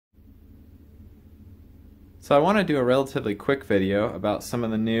So I want to do a relatively quick video about some of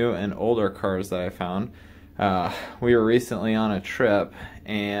the new and older cars that I found. We were recently on a trip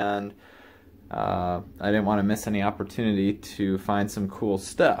and I didn't want to miss any opportunity to find some cool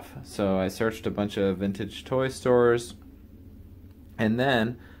stuff. So I searched a bunch of vintage toy stores, and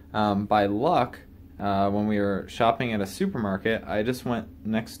then by luck, when we were shopping at a supermarket, I just went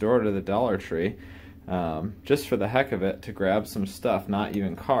next door to the Dollar Tree just for the heck of it to grab some stuff, not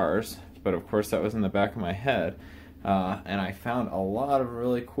even cars. But of course that was in the back of my head, and I found a lot of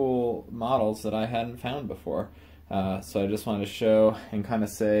really cool models that I hadn't found before. So I just wanted to show and kind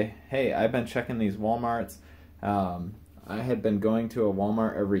of say, hey, I've been checking these Walmarts. I had been going to a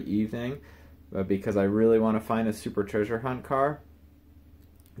Walmart every evening because I really want to find a super treasure hunt car,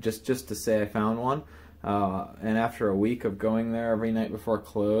 just to say I found one. And after a week of going there every night before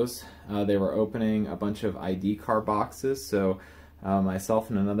close, they were opening a bunch of ID car boxes. So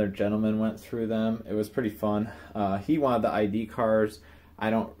myself and another gentleman went through them. It was pretty fun. He wanted the ID cars. I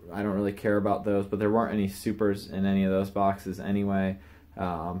don't really care about those, but there weren't any supers in any of those boxes anyway.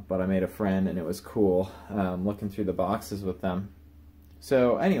 But I made a friend, and it was cool looking through the boxes with them.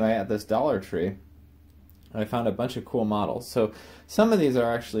 So anyway, at this Dollar Tree, I found a bunch of cool models. So some of these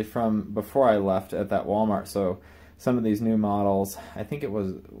are actually from before I left at that Walmart. So some of these new models, I think it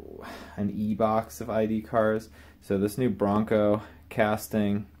was an E-box of ID cars. So this new Bronco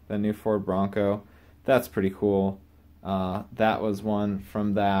casting, the new Ford Bronco, that's pretty cool. That was one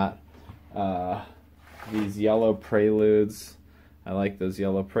from that. These yellow Preludes, I like those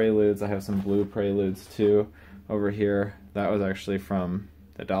yellow Preludes. I have some blue Preludes too over here. That was actually from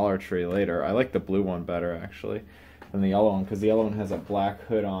the Dollar Tree later. I like the blue one better actually than the yellow one, because the yellow one has a black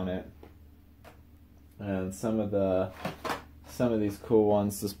hood on it. And some of these cool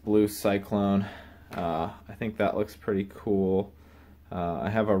ones, this blue Cyclone, I think that looks pretty cool. I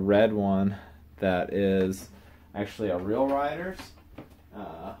have a red one that is actually a Real Riders,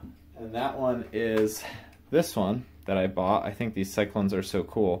 and that one is this one that I bought. I think these Cyclones are so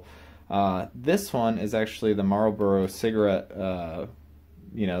cool. This one is actually the Marlboro cigarette.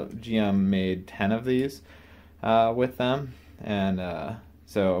 GM made 10 of these with them, and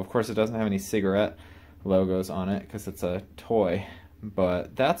so of course it doesn't have any cigarette logos on it because it's a toy,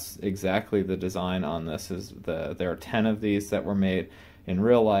 but that's exactly the design on this. There are 10 of these that were made in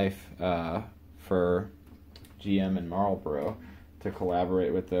real life for GM and Marlboro to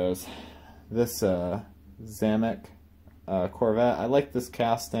collaborate with those. This Zamek Corvette, I like this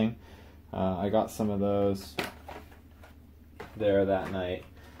casting. I got some of those there that night,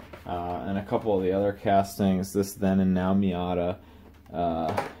 and a couple of the other castings, this Then and Now Miata,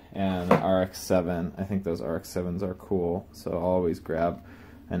 and RX-7. I think those RX-7s are cool, so I'll always grab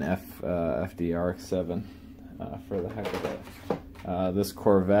an FD RX-7 for the heck of it. This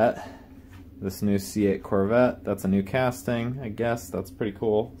Corvette, this new C8 Corvette, that's a new casting, I guess. That's pretty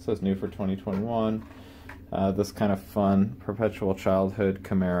cool. It says new for 2021. This kind of fun Perpetual Childhood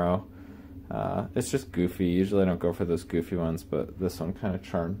Camaro. It's just goofy. Usually I don't go for those goofy ones, but this one kind of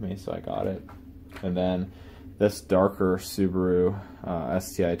charmed me, so I got it. And then this darker Subaru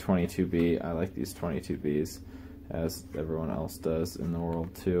STI 22B. I like these 22Bs, as everyone else does in the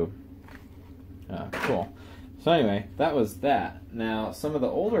world too. Cool. So anyway, that was that. Now, some of the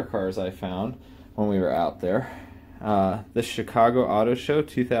older cars I found when we were out there. This Chicago Auto Show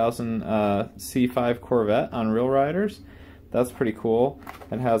 2000 C5 Corvette on Real Riders. That's pretty cool.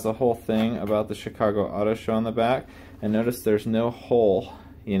 It has a whole thing about the Chicago Auto Show on the back. And notice there's no hole,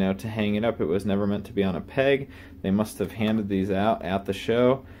 to hang it up. It was never meant to be on a peg. They must have handed these out at the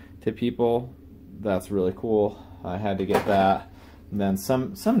show to people. That's really cool. I had to get that. And then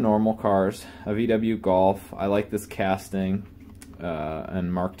some normal cars. A VW Golf. I like this casting.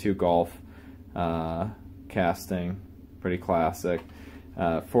 And Mark II Golf casting. Pretty classic.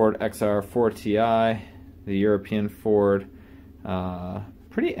 Ford XR 4Ti. The European Ford.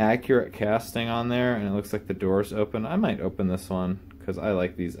 Pretty accurate casting on there, and it looks like the doors open. I might open this one because I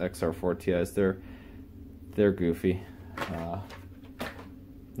like these XR4Tis. They're goofy.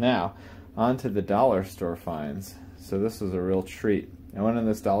 Now, on to the dollar store finds. So this was a real treat. I went in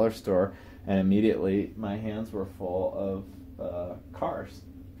this dollar store, and immediately my hands were full of cars.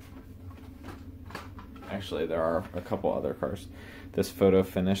 Actually, there are a couple other cars. This Photo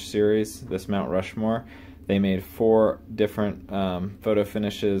Finish series, this Mount Rushmore. They made 4 different photo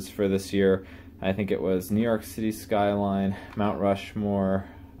finishes for this year. I think it was New York City skyline, Mount Rushmore,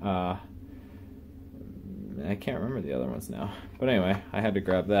 I can't remember the other ones now. But anyway, I had to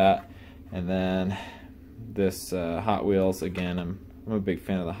grab that. And then this Hot Wheels, again, I'm a big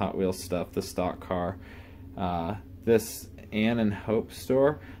fan of the Hot Wheels stuff, the stock car. This Ann and Hope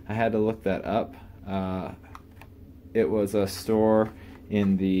store, I had to look that up. it was a store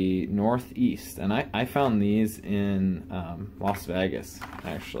in the Northeast, and I found these in Las Vegas,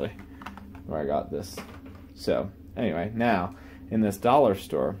 actually, where I got this. So anyway, now in this dollar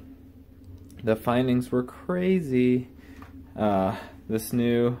store, the findings were crazy. This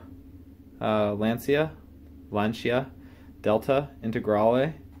new Lancia Delta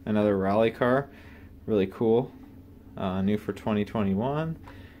Integrale, another rally car, really cool, new for 2021.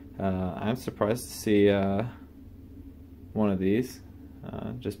 I'm surprised to see one of these,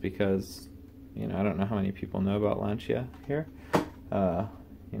 just because, you know, I don't know how many people know about Lancia here.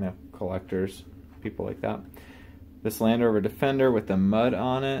 You know, collectors, people like that. This Land Rover Defender with the mud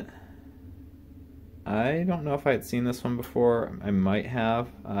on it. I don't know if I had seen this one before. I might have,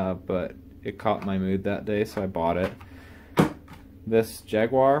 but it caught my mood that day, so I bought it. This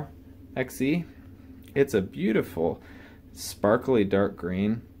Jaguar XE, it's a beautiful sparkly dark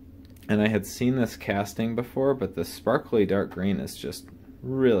green, and I had seen this casting before, but the sparkly dark green is just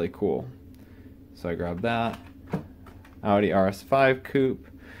really cool. So I grabbed that. Audi RS5 Coupe,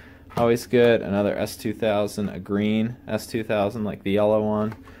 always good. Another S2000, a green S2000 like the yellow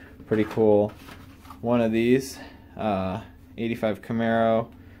one, pretty cool. One of these, 85 Camaro,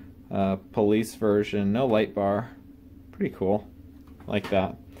 police version, no light bar, pretty cool, like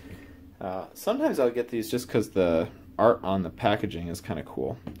that. Sometimes I'll get these just because the art on the packaging is kind of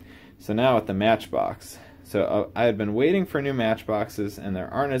cool. So now with the Matchbox. So I had been waiting for new Matchboxes, and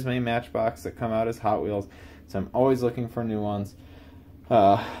there aren't as many Matchboxes that come out as Hot Wheels, so I'm always looking for new ones.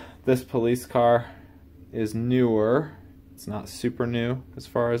 This police car is newer. It's not super new as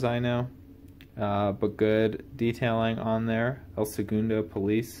far as I know, but good detailing on there. El Segundo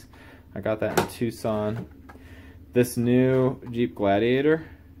Police. I got that in Tucson. This new Jeep Gladiator,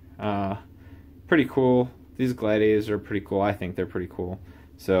 pretty cool. These Gladiators are pretty cool. I think they're pretty cool.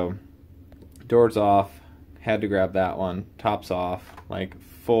 So doors off, had to grab that one. Tops off, like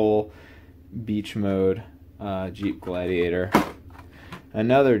full beach mode Jeep Gladiator.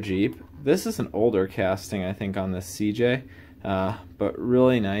 Another Jeep. This is an older casting, I think, on this CJ, but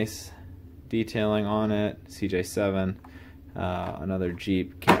really nice detailing on it. CJ7, another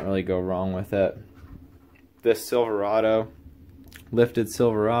Jeep, can't really go wrong with it. This Silverado, lifted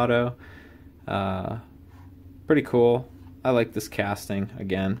Silverado, pretty cool. I like this casting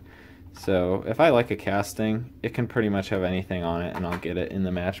again. So if I like a casting, it can pretty much have anything on it, and I'll get it in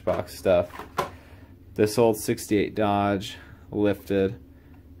the Matchbox stuff. This old 68 Dodge, lifted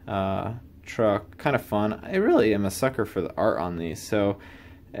truck, kind of fun. I really am a sucker for the art on these. So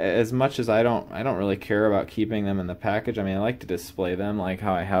as much as I don't really care about keeping them in the package. I mean, I like to display them like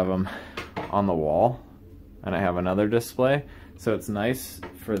how I have them on the wall, and I have another display. So it's nice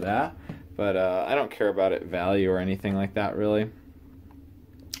for that, but I don't care about it value or anything like that really.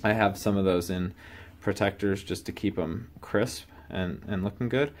 I have some of those in protectors just to keep them crisp and looking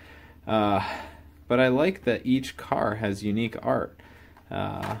good. But I like that each car has unique art.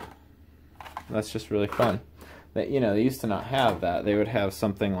 That's just really fun. That, you know, they used to not have that. They would have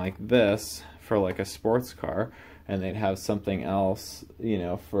something like this for like a sports car, and they'd have something else, you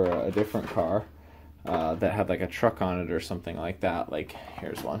know, for a different car that had like a truck on it or something like that. Like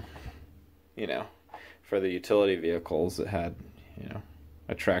here's one, you know, for the utility vehicles, it had, you know,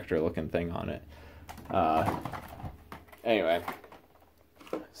 a tractor looking thing on it. Anyway,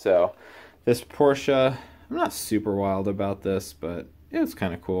 so this Porsche, I'm not super wild about this, but it was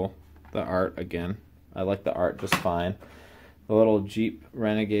kind of cool. The art, again, I like the art just fine. The little Jeep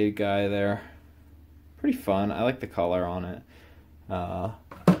Renegade guy there, pretty fun. I like the color on it.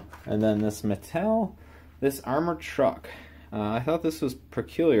 And then this Mattel, this armored truck. I thought this was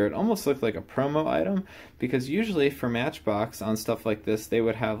peculiar. It almost looked like a promo item, because usually for Matchbox on stuff like this, they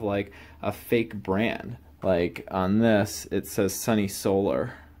would have like a fake brand. Like on this, it says Sunny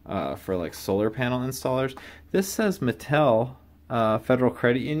Solar for like solar panel installers. This says Mattel Federal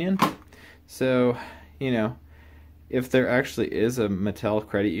Credit Union. So, you know, if there actually is a Mattel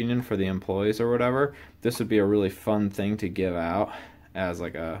credit union for the employees or whatever, this would be a really fun thing to give out as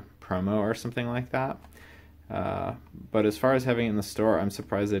like a promo or something like that. But as far as having it in the store, I'm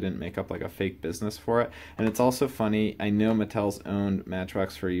surprised they didn't make up like a fake business for it. And it's also funny, I know Mattel's owned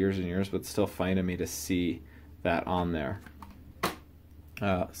Matchbox for years and years, but it's still funny to me to see that on there.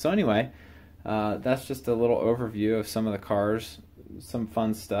 So anyway, that's just a little overview of some of the cars, some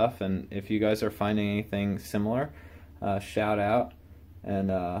fun stuff, and if you guys are finding anything similar, shout out and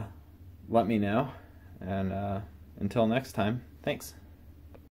let me know. And until next time, thanks.